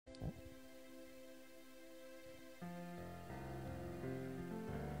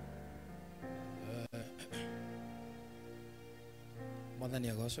Mwathani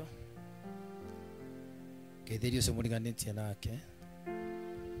agocwo. Geithĩrio ũcio mũriganĩtie nake.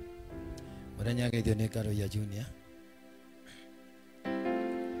 Mũthenya geithio nĩ Ngaruiya Junior.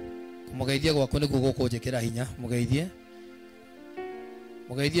 Kũmũgeithia gwaku nĩguo gũkũnjĩkĩra hinya. Mũgeithie.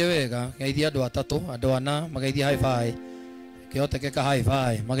 Mũgeithie wega. Geithia andũ atatũ, andũ ana, mageithie high five. Kĩhotekeka high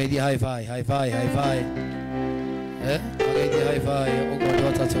five. Mageithie high five, high five, high five. Mageithie high five. Ũguo andũ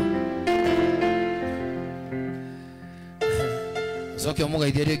atatũ. Coke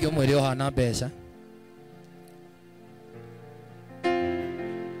ũmũgeithie rĩngĩ ũmwĩre ũhana mbeca.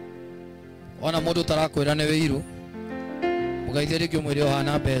 Ona mũndũ tarakwĩra nĩ wĩiru. Mũgeithie rĩngĩ ũmwĩre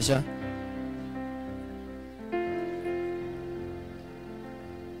ũhana mbeca.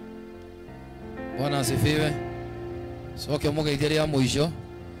 Bwana asifiwe. Coke ũmũgeithie rĩa mũico.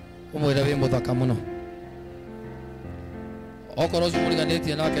 Ũmwĩre wĩ mũthaka mũno. Okorwo ũcio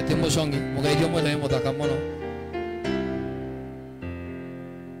mũriganĩtie nake ti mũcongi, mũgeithie ũmwĩre wĩ mũthaka mũno.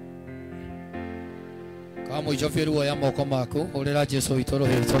 Kama ijofi ruo ya moko maku, urira Jesu witũ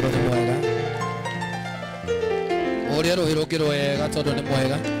rũhĩ tondũ nĩ mwega. Ũrĩa rũhĩ rũngĩ rwega tondũ nĩ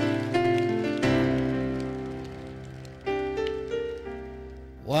mwega.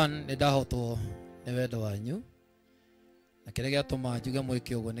 One, nĩ ndahotwo nĩ wendo wanyu. Na kĩrĩa gĩatũma njuge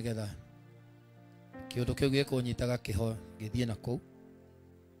mwĩke ũguo nĩgetha kĩũndũ kĩu gĩkũnyitaga kĩho gĩthiĩ na kũu.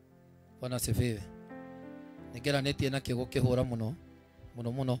 Bwana asifiwe. Nĩngeranĩtie nakĩo gũkĩhũra mũno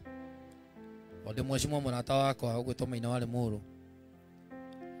mũno mũno. Ode mheshimiwa mũrata wakwa ũgwĩtwo Maina warĩ mũrũ.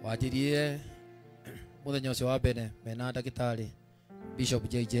 Wanjirie mũthenya ũcio wa mbere mena ndagĩtarĩ Bishop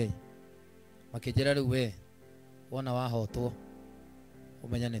JJ. Makĩnjĩra rĩu we wona wahotwo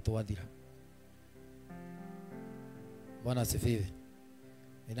ũmenya nĩ twathira. Bwana asifiwe.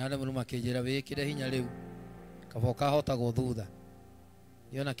 Mena mũrũ makĩnjĩra wĩkĩre hinya rĩu. Kaba kahotagwo thutha.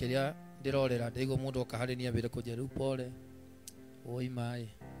 Niona kĩrĩa ndĩrorera ndĩigua mũndũ okaharĩnia mbere kũnjĩra rĩu pole. Oi mai.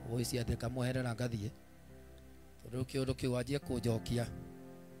 Oisi ateka muherera ngathie tondu kiundu kiu anjie kunjokia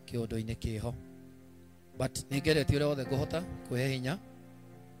kiundu-ini kiho but ningereti ure othe nguhota kwihe hinya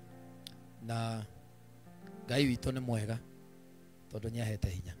na Ngai witu ni mwega tondu niahete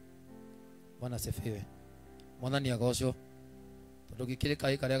hinya. Bwana asifiwe. Mwathani agocwo tondu gikiri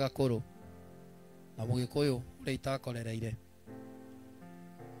kai karia gakuru na mugikuyu uria itakorereire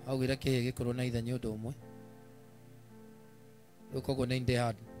augire kihi gikuru na ithe ni undu umwe ukogo nĩ ndĩ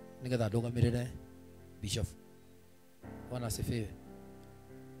hard nĩgetha ndũgamĩrĩre Bishop. Bwana asifiwe.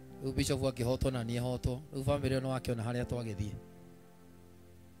 Rĩu Bishop akĩhotwo na niĩ hotwo. Rĩu famĩlĩ ĩno wakĩona harĩa twagĩthiĩ.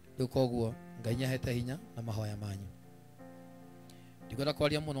 Rĩu koguo Ngai nĩahete hinya na mahoya manyu. Ndikwenda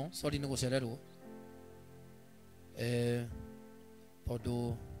kwaria mũno, sorry nĩ gũcererwo.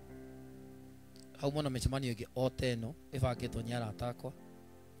 Tondũ hau mũno mĩcemanio ĩngĩ o ta ĩno ĩbangĩtwo nĩ arata akwa.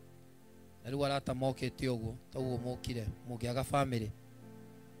 Na rĩu arata mokĩte ũguo, toguo mokire mũngĩaga family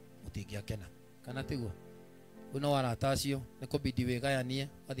mũtingĩakena. Kana tiguo? Rĩu no arata acio nĩ kũbidi wĩgayanie,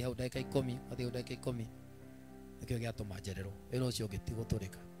 wathiĩ hau ndagĩka 10, wathiĩ hau ndagĩka 10. Nĩkĩo gĩatũma njererwo. Wĩra ũcio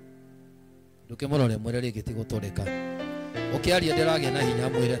gĩtigũtũrĩka. Ndũkĩmũrore mwĩre rĩngĩ tigũtũrĩka. Ũkĩaria ndĩragĩa na hinya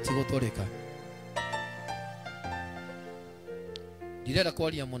mwĩre tigũtũrĩka. Ndirenda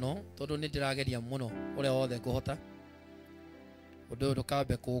kwaria mũno tondũ nĩ ndĩrageria mũno ũrĩa wothe ngũhota. Ũndũ ũyũ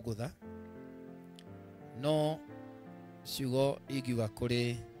ndũkambe kũngũtha. No ciugo ingiuga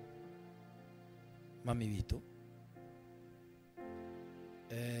kũrĩ mami witũ.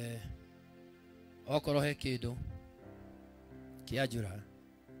 Okorwo he kĩndũ kĩanjũra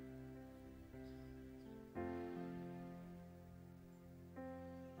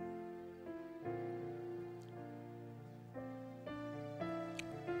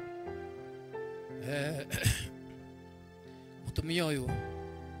mũtumia ũyũ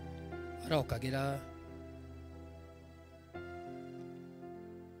arokagĩra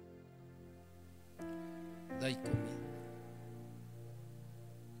thaa 10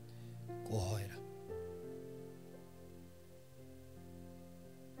 kuhoera.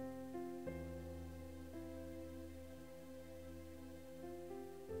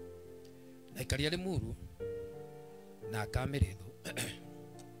 Na ikaria Limuru na Kameretho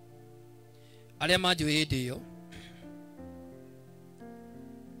arĩa manjũĩ hĩndĩ ĩyo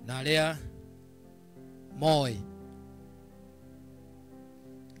na arĩa moĩ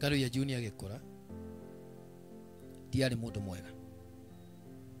Ngaruiya Junior agĩkũra ndiarĩ mũndũ mwega.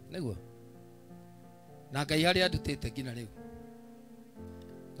 Nĩguo na Ngai harĩa ndutĩte nginya rĩu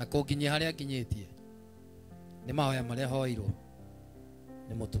na kũnginyia harĩa nginyĩtie nĩ mahoya marĩa hoirwo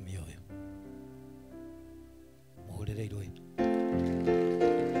nĩ mũtumia ũyũ. Mũhũrĩre irũĩ.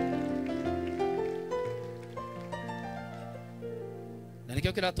 Na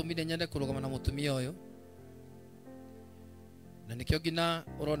nikio kiratũmire nyende kũrũgama na mũtumia ũyũ na nikio ngina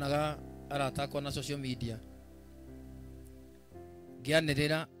uronaga aratakwa na social media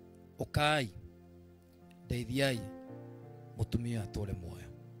ngianirira ukai ndeithiai mutumia atore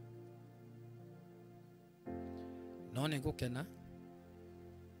muoyo no ni ngukena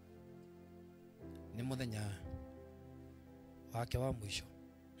ni muthenya wake wa mwisho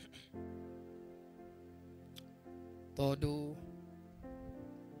tondu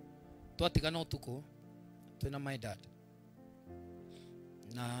twatigana utuku twina my dad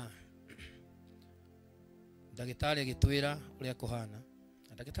na ndagitari agitwira uria kuhana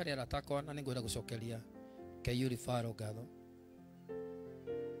ndagitari aratakwa na ningwira gucokeria KU referral ngatho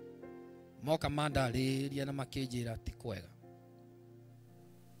moka mandariria na makinjira ti kwega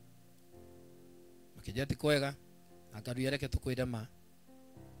makijia ti kwega akaruya reke tukwire ma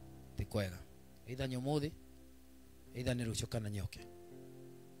ti kwega either nyomuthi either ni rucio kana nyoke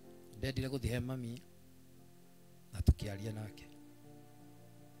ndendire guthihe mami na tukiaria nake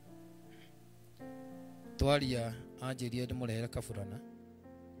twaria anjirie ndimurehere kaburana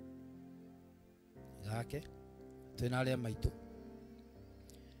gake twina aria maitu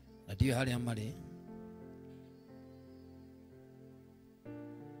na ndio haria mari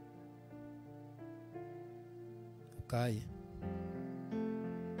ukai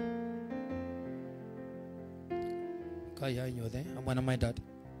ya inyothe amwe na my dad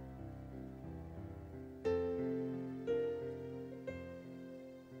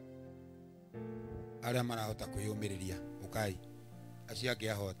aria marahota kwiyumiriria ukai acio angi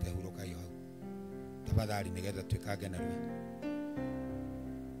ahote hurukai hau tafadhali nigetha twikange na rui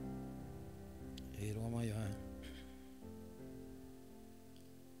roma yo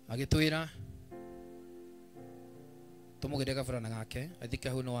agitwira tumugire kaburana gake athike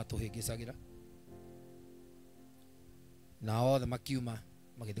hau no watuhingicagira na othe makiuma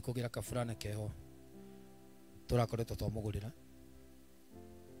magithi kugira kaburana keho turakoretwo twamugurira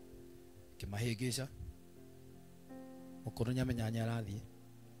kimahingica mukuru nyamenyanya arathie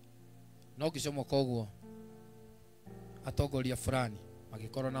no ngicomo koguo atongoria fulani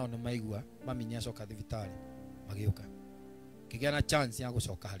magikorwo nao ni maigua mami ni acoka thibitari magiuka kigia na chance ya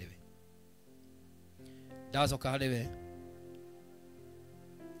gucoka hariwe ndacoka hariwe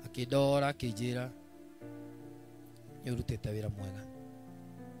akidora akijira nyurutete wira mwega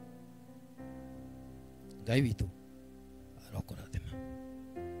Ngai witu arokora thima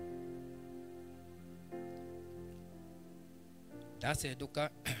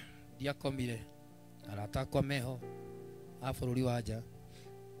ndacenduka ndiakomire aratakwa meho a bururi wa nja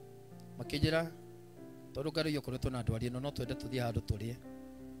makijira tondu ngari yo koretwo na andu arie no twende tuthie handu turie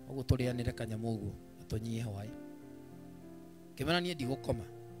uguo turianire kanyamu uguo tunyie hwai kimena nie ndigukoma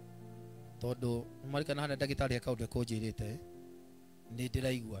tondu marikana hana ndagitari akaunde kunjirite ni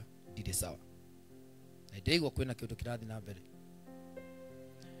ndiraigua ndire sawa na ndigwa kwina kindu kirathi na mbere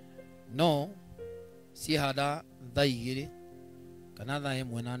no si hada thaa igiri kana thaa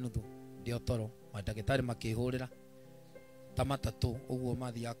imwe na nuthu ndio toro madagitari makihurira ta matatu uguo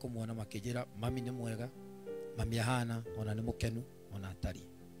mathi ya kumwona makijira mami ni mwega mami ahana ona ni mukenu ona atari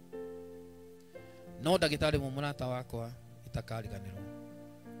no dagitari mumurata wakwa itakariganirwo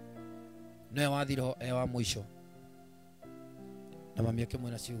no wathiro wa mwisho na mami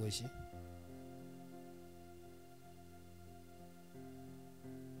akimwira ciugo ici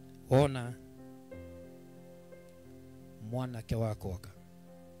ona mwanake wakwa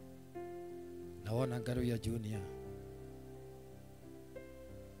na wona Ngaruiya Junior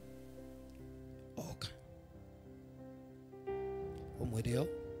oka umwirio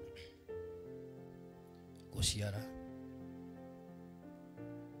guciara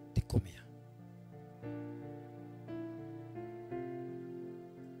tikumia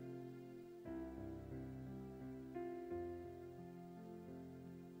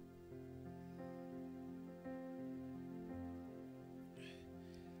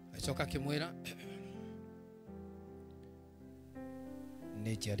acoka kimwira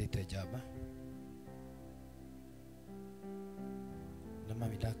ni njiarite njamba na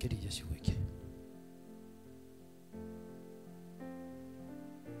mami ndakirije ciugo iki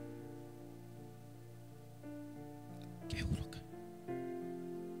kihuruka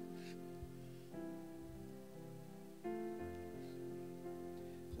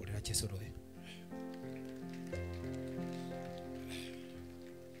urira Jesu roe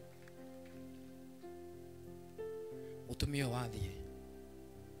mutumia wathie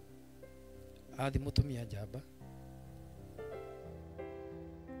athi mutumia njamba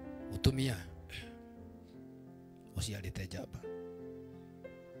mutumia uciarite njamba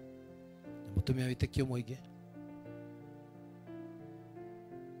mutumia witikio muingi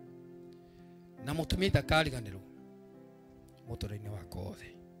na mutumia itakariganirwo mũtũũrĩre-inĩ wakwa wothe.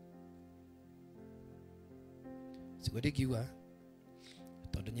 Sigũthiĩ ngiuga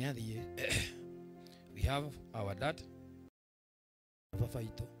tondũ nĩathiĩ we have our dad baba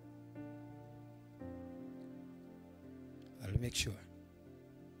witũ. I'll make sure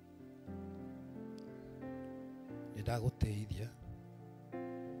nĩndagũteithia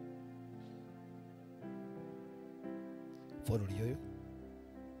bũrũri ũyũ,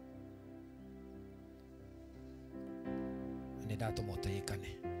 nĩndatũma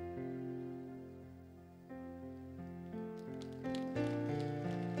ũteithĩkane.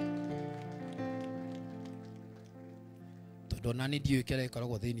 Tondũ onani ndiũĩ kĩrĩa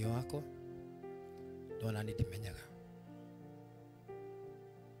gĩkoragwo thĩinĩ wakwa, onani ndimenyaga,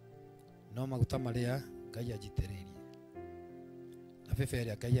 no maguta marĩa Ngai anjitĩrĩirie na baba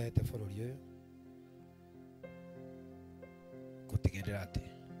ĩrĩa Ngai ahete bũrũri ũyũ, gũtigĩrĩra atĩ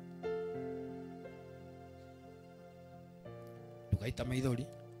ndũgaita maithori,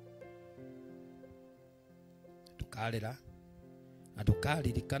 ndũkarĩra na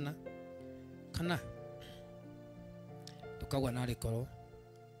ndũkaririkana kana ndũkauga narĩ korwo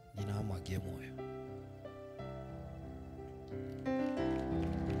nyina wa Mwangi muoyo.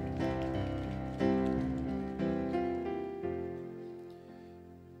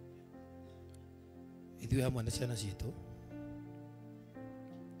 Ithuĩ hamwe na ciana citũ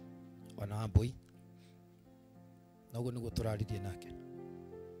ona Wambui, noguo nĩguo tũraririe nake,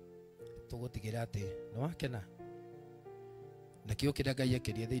 tũgũtigĩrĩra atĩ nĩwakena na kĩo kĩrĩa Ngai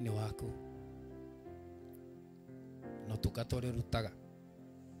ekĩrie thĩinĩ waku, no tũkata ũrĩa ũrutaga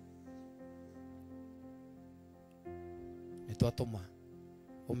nĩtwatũma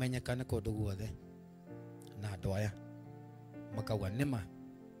ũmenyekane kũndũ guothe, na andũ aya makauga nĩma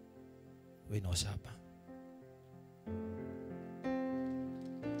wĩna ũcamba.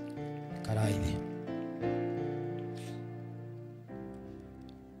 Karaithi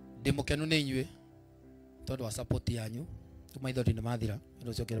ndĩ mũkenu nĩ inyuĩ tondũ wa support yanyu. Maithori nĩ mathira,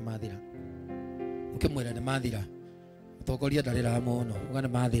 ndio ũcio kĩrĩ mathira, ũkĩmwĩra nĩ mathira, mũtongoria ndarĩraga mũno, uga nĩ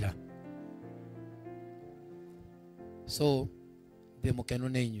mathira. So ndĩ mũkenu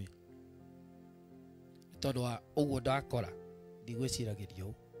nĩ inyuĩ tondũ wa ũguo ndakora, ndigwĩciragĩria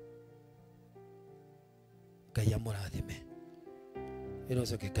ũũ. Ngai amũrathime, ĩro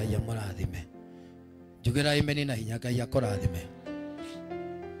ũcio Ngai amũrathime, njugĩra imeni na hinya, Ngai akũrathime.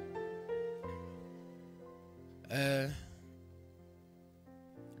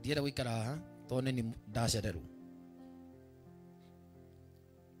 Ndienda gũikara haha tondũ nĩ ndacererwo.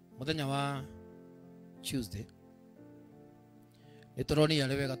 Mũthenya wa Tuesday nĩtũronire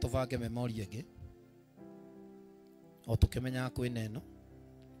arĩ wega tũbange memori ĩngĩ, o tũkĩmenyaga kwĩna ĩno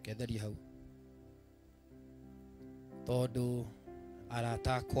ketheria hau, tondũ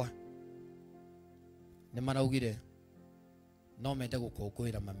arata akwa nĩmaraugire no mende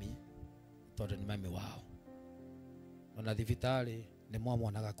gũkũngũĩra mami tondũ nĩ mami wao, ona thibitarĩ nĩ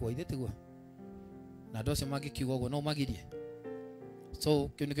mwamonaga kwa ithe tiguo, na andũ acio mangĩkiuga ũguo no magirie. So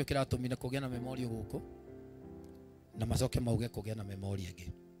kĩu nĩkĩo kĩratũmire kũgĩa na memori gũkũ, na macoke mauge kũgĩa na memori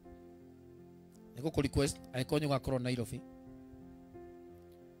ĩngĩ. Nĩgũkũ request angĩkorwo ũgakorwo Nairobi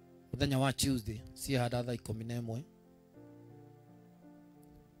mũthenya wa Tuesday ciahanda thaa 11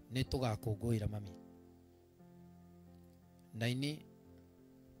 nĩ tũgakũngũĩra mami, na ini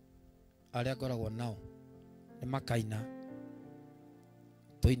arĩa ngoragwo nao nĩ makaina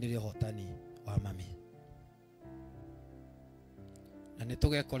tũinĩre ũhotani wa mami, na nĩ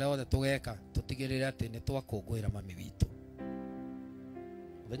tũgeka ũrĩa wothe tũgeka tũtigĩrĩre atĩ nĩ twakũngũĩra mami witũ.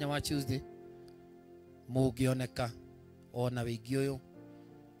 Mũthenya wa Tuesday mũngĩoneka ona wĩingĩ ũyũ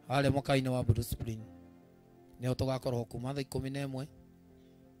harĩa mũkainĩ wa Blue Spring, nĩho tũgakorwo kuma thaa 11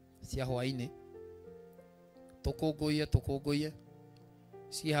 cia hwainĩ, tũkũngũiye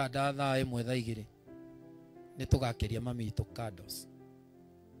ciahanda thaa 1 thaa 2 nĩ tũgakĩria mami witũ candles,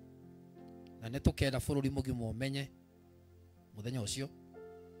 na nĩ tũkenda bũrũri mũgima ũmenye mũthenya ũcio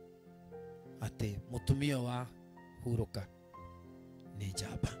atĩ mũtumia wa hurũka nĩ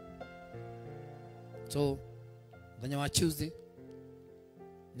njamba. So mũthenya wa Tuesday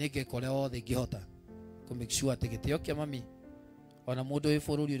nĩngeka ũrĩa wothe ingĩhota kũ make sure atĩ gĩtĩo kĩa mami, ona mũndũ wĩ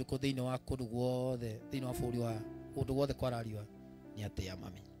bũrũri ũrĩkũ thĩinĩ wa kũndũ guothe, thĩinĩ wa bũrũri wa kũndũ guothe kwarariwa nĩ atĩa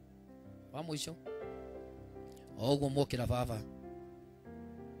mami. Wa mũico o ũguo mũkĩra baba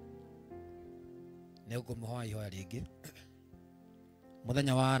nĩ ngũmũhoya ihoya rĩngĩ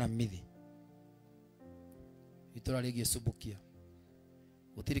mũthenya wa aramithi itũra rĩgiĩ Subukia,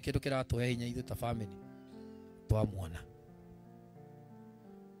 gũtirĩ kĩndũ kĩratũhe hinya ithuĩ ta family twamuona.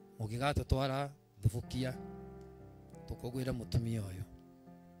 Mũngĩgatũtwara Subukia tũkũngũĩre mũtumia ũyũ,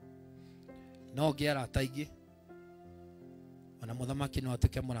 no ngĩara taingĩ ona muthamaki no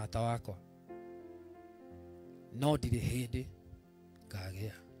atuke murata wakwa no ndiri hindi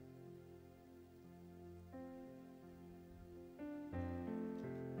ngagĩa.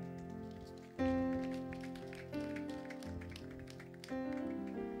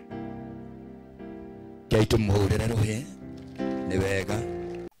 Ngai tumuhurire ruhi ni wega.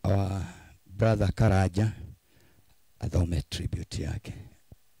 Our brother Karaja athome tribute yake.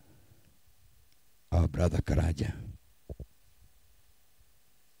 Our brother Karaja.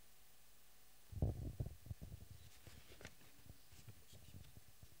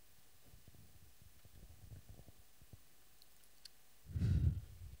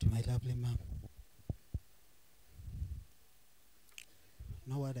 To my lovely mom,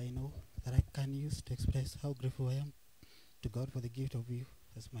 no word I know that I can use to express how grateful I am to God for the gift of you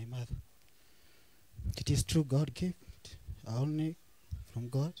as my mother. It is true God gift, only from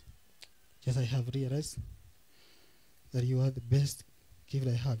God. Just I have realized that you are the best gift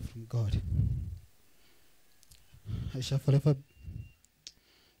I have from God. I shall forever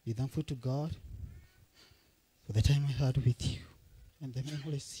be thankful to God for the time I had with you and the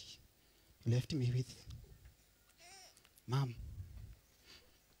memories you left me with. Mom,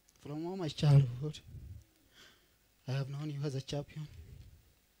 from all my childhood, I have known you as a champion.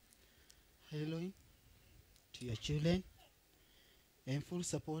 Hallelujah to your children and full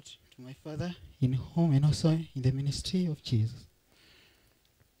support to my father in home and also in the ministry of Jesus.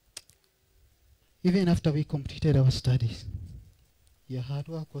 Even after we completed our studies, your hard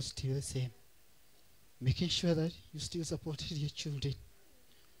work was still the same, making sure that you still supported your children,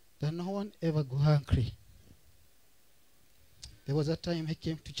 that no one ever go hungry. There was a time I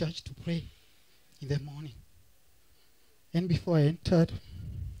came to church to pray in the morning, and before I entered,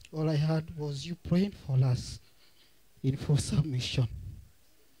 all I heard was you praying for us in full submission.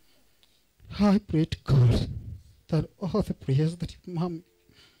 I pray to God that all the prayers that Mom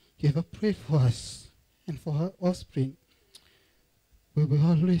you ever prayed for us and for her offspring will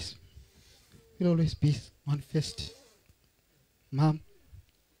always be manifest. Mom,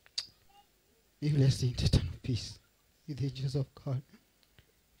 be blessed in eternal peace with the angels of God.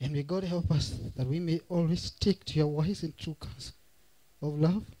 And may God help us that we may always stick to your wise and true counsel of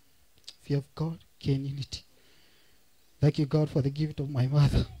love, fear of God, care and unity. Thank you, God, for the gift of my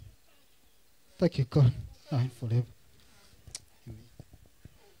mother. Thank you, God, now and forever. Amen.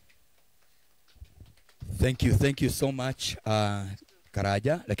 Thank you so much,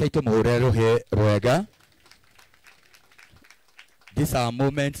 Karaja. Like I told Ruega, these are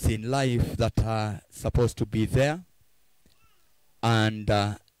moments in life that are supposed to be there, and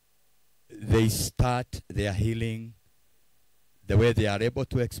they start their healing the way they are able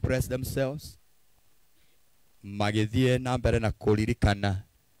to express themselves. Magithie na mbere na kuririkana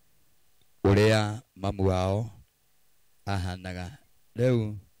uria mamu wao ahanaga.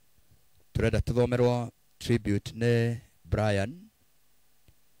 Leu turenda tuthomerwo tribute ne Brian.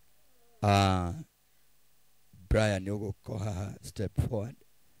 Brian uguko step forward.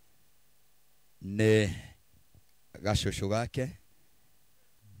 Ne gashosho gake.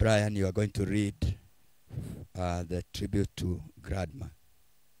 Brian, you are going to read the tribute to Grandma.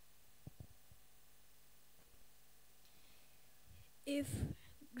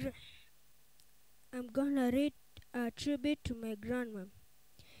 I'm gonna read a tribute to my grandma.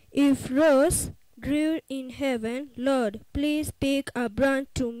 If rose grew in heaven, Lord, please pick a branch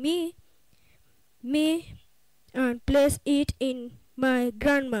to me and place it in my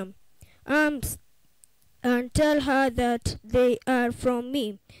grandma's arms and tell her that they are from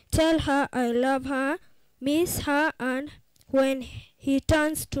me. Tell her I love her, miss her, and when he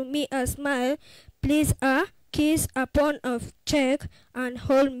turns to me a smile, please a kiss upon a cheek and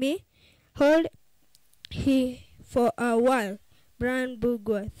hold he for a while. Brian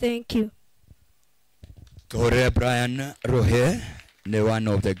Bugwa, thank you. Kore Brian Rohe, ne one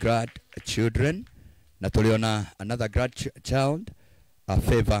of the grandchildren. Natoliona, another grandchild. A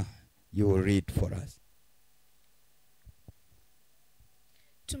favor you will read for us.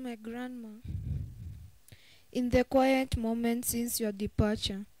 To my grandma, in the quiet moments since your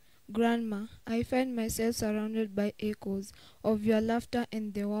departure, Grandma, I find myself surrounded by echoes of your laughter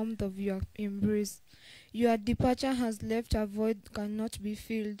and the warmth of your embrace. Your departure has left a void that cannot be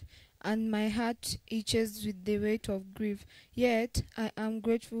filled, and my heart itches with the weight of grief. Yet, I am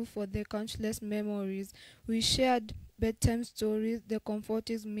grateful for the countless memories we shared, bedtime stories, the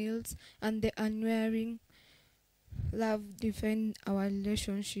comforting meals, and the unwearying love defend our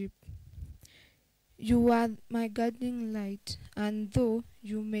relationship. You are my guiding light, and though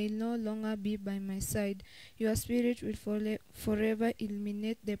you may no longer be by my side, your spirit will forever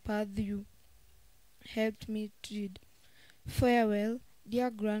illuminate the path you helped me tread. Farewell, dear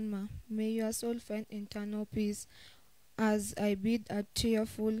Grandma. May your soul find eternal peace as I bid a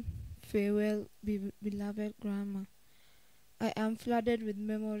tearful farewell, beloved Grandma. I am flooded with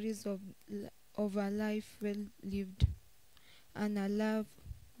memories of a life well lived and a love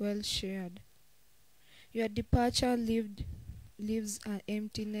well shared. Your departure leaves an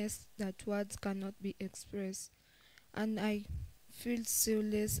emptiness that words cannot be expressed, and I feel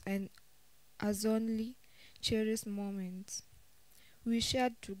soulless and as only cherished moments we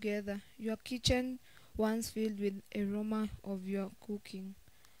shared together. Your kitchen once filled with aroma of your cooking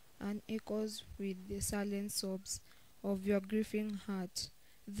and echoes with the silent sobs of your grieving heart.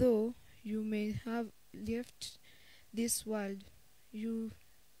 Though you may have left this world, your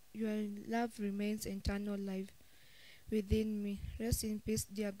love remains eternal life within me. Rest in peace,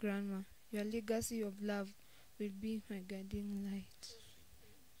 dear Grandma. Your legacy of love will be my guiding light.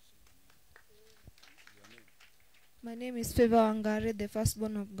 My name is Favor Wangare, the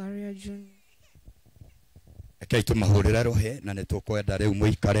firstborn of Ngaruiya Jr. Okay, tumahurira rohe na nitukwenda riu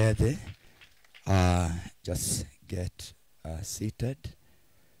muikare thi. Just get seated.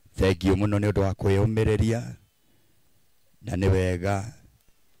 Thank you muno ni undu wa kwiyumiriria na ni wega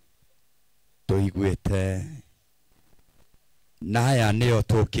tuiguite na aya nio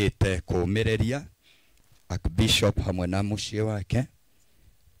tukite kumiriria Archbishop hamwe na mucie wake.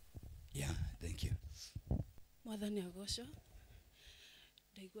 Yeah, thank you. Mwathani agocwo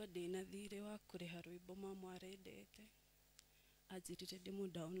ndaigua ndina thire wa kuriha rwimbo mama arendete anjirire ndimu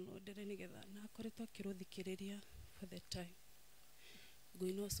downloadere nigetha na akoretwo akiruthikiriria for the time.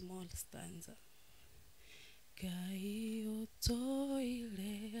 Nguino small stanza. Kai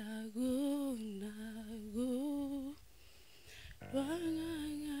utoire agunagu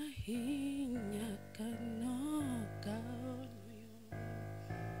wanganga hinya kanoka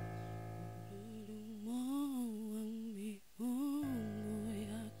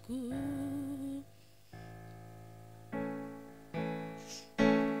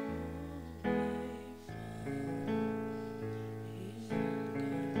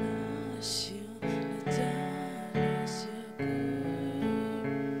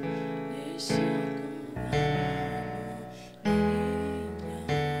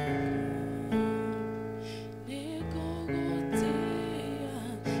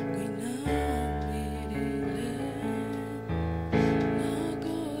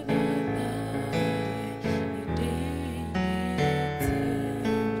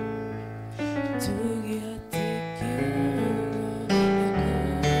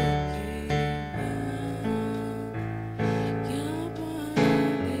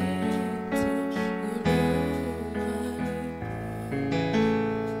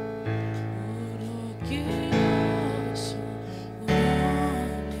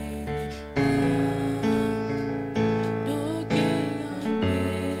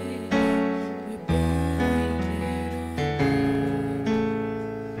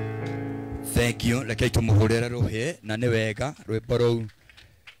Thank you. Rekei tumuhurire ruhi na ni wega rwimbo ruu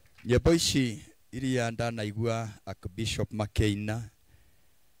nyimbo ici iria ndanaigua Archbishop makeina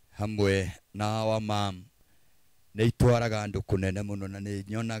hamwe na wa mam ni itwaraga andu kunene muno na ni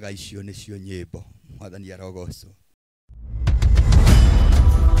nyonaga icio nicio nyimbo. Mwathani arogocwo.